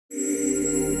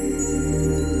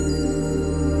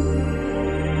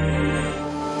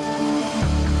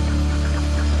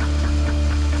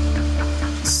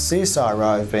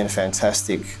CSIRO have been a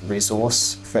fantastic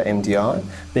resource for MDI.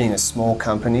 Being a small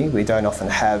company, we don't often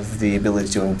have the ability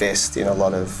to invest in a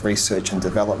lot of research and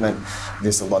development.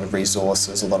 There's a lot of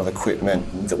resources, a lot of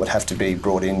equipment that would have to be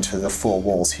brought into the four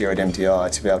walls here at MDI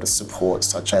to be able to support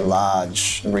such a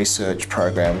large research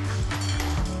program.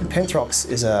 Penthrox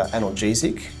is an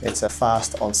analgesic. It's a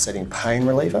fast onsetting pain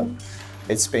reliever.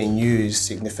 It's been used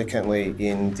significantly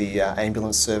in the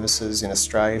ambulance services in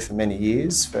Australia for many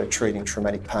years for treating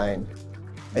traumatic pain.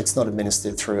 It's not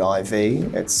administered through IV,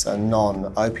 it's a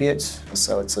non-opiate,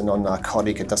 so it's a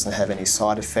non-narcotic. It doesn't have any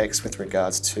side effects with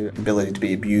regards to ability to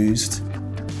be abused.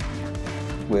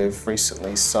 We've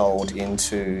recently sold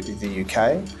into the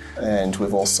UK, and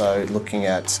we're also looking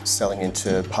at selling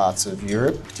into parts of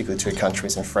Europe, particularly two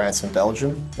countries in France and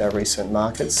Belgium, our recent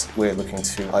markets. We're looking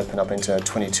to open up into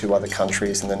 22 other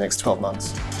countries in the next 12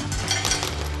 months.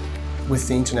 With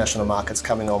the international markets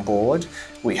coming on board,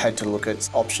 we had to look at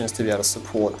options to be able to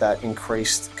support that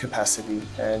increased capacity,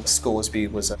 and Scoresby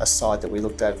was a site that we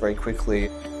looked at very quickly.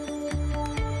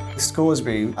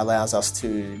 Scoresby allows us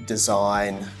to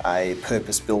design a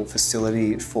purpose-built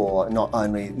facility for not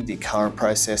only the current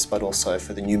process but also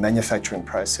for the new manufacturing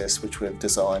process, which we've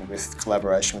designed with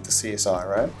collaboration with the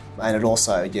CSIRO. And it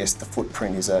also, yes, the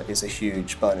footprint is a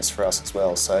huge bonus for us as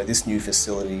well. So this new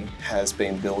facility has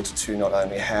been built to not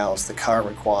only house the current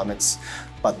requirements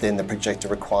but then the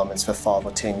projected requirements for 5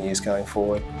 or 10 years going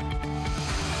forward.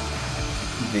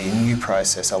 The new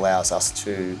process allows us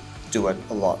to do it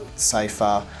a lot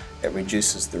safer. It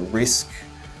reduces the risk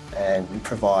and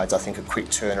provides, I think, a quick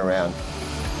turnaround.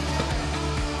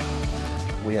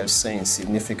 We have seen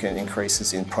significant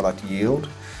increases in product yield.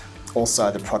 Also,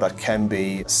 the product can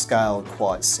be scaled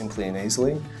quite simply and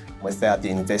easily without the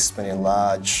investment in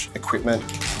large equipment.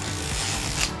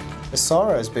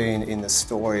 CSIRO has been in the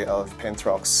story of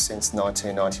Penthrox since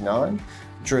 1999.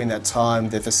 During that time,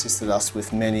 they've assisted us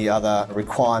with many other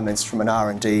requirements from an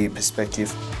R&D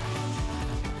perspective.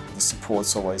 The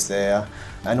support's always there,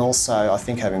 and also I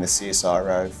think having the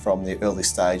CSIRO from the early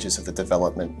stages of the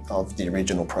development of the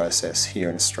original process here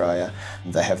in Australia,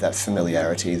 they have that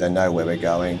familiarity, they know where we're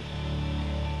going.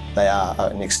 They are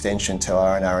an extension to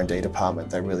our own R&D department.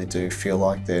 They really do feel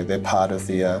like they're part of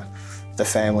the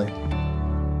family.